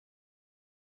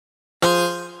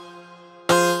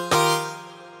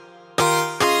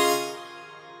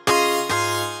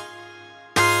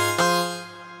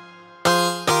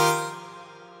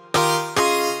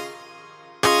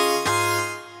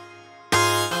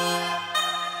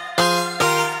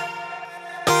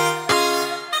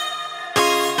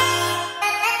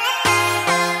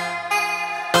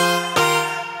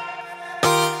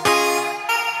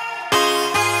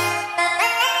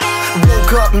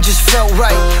something just felt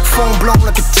right. Phone blown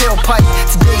like a tailpipe.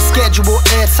 Today's schedule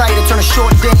airtight. I turn a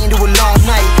short day into a long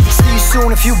night. See you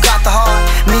soon if you got the heart.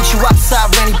 Meet you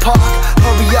outside Rennie Park.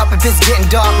 Hurry up if it's getting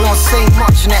dark. We don't say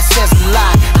much and that says a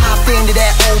lot. Hop into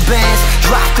that old bands,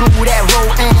 drive through where that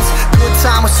road ends. Good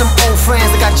time with some old friends.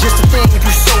 I got just a thing if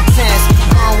you so tense.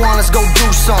 One, let's go do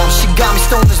some. She got me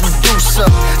stoned as Medusa.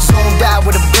 Zoned out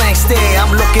with a blank stare.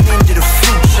 I'm looking into the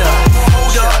future.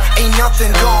 Hold up, ain't nothing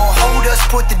gon' hold us.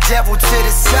 Put the devil to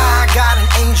the side. Got an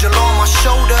angel on my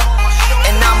shoulder,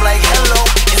 and I'm like, hello,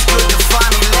 it's good to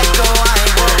finally let go. I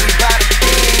ain't worried about a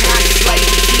thing. I just like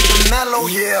to keep it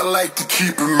mellow. Yeah, I like to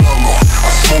keep it mellow.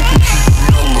 I smoke and keep it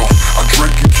mellow. I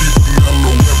drink and keep it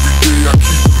mellow. Every day I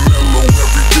keep it mellow.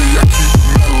 Every day I keep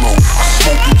it mellow. I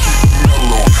smoke and keep it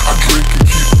mellow. I drink and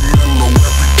keep it mellow.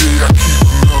 Every day I keep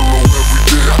it mellow. Every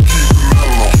day I keep it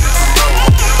mellow.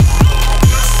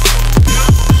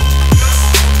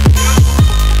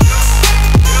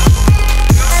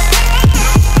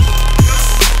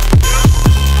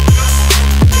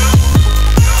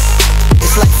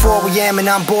 It's like 4 AM and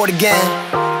I'm bored again.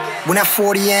 When that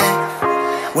 40 in,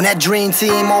 when that dream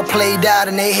team all played out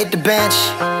and they hit the bench,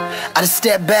 I just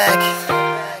step back,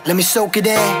 let me soak it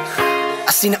in.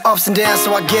 I seen the ups and downs,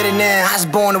 so I get it now. I was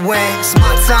born to win. It's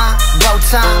my time, about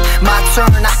time, my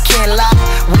turn, I can't lie.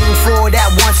 Waiting for that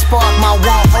one spark, my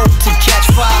one hope to catch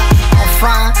fire. I'm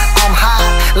fine, I'm high,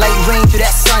 like rain through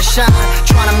that sunshine.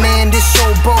 Tryna man this so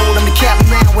bold, I'm the captain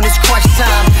man when it's crunch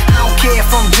time. I don't care if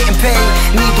I'm getting paid,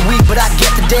 need the week, but I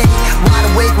get the day.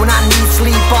 Wide awake when I need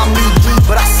sleep, I'm knee deep,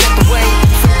 but I set the way.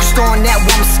 Focused on that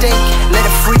one mistake, let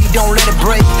it free, don't let it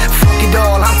break. Fuck it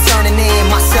all, I'm turning in,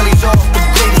 my cellies off, the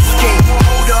great escape.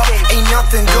 Hold up, ain't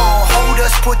nothing gon' hold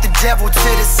us. Put the devil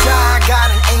to the side. Got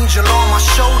an angel on my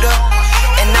shoulder,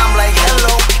 and I'm like,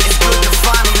 hello, it's good to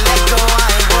finally let go. I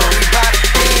ain't worried about a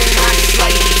thing. I just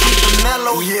like to keep it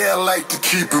mellow. Yeah, I like to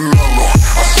keep it mellow.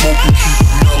 I smoke and keep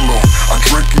it mellow. I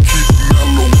drink and keep it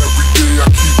mellow. Every day I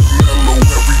keep it mellow.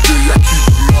 Every day I keep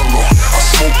it mellow. I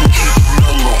smoke and keep it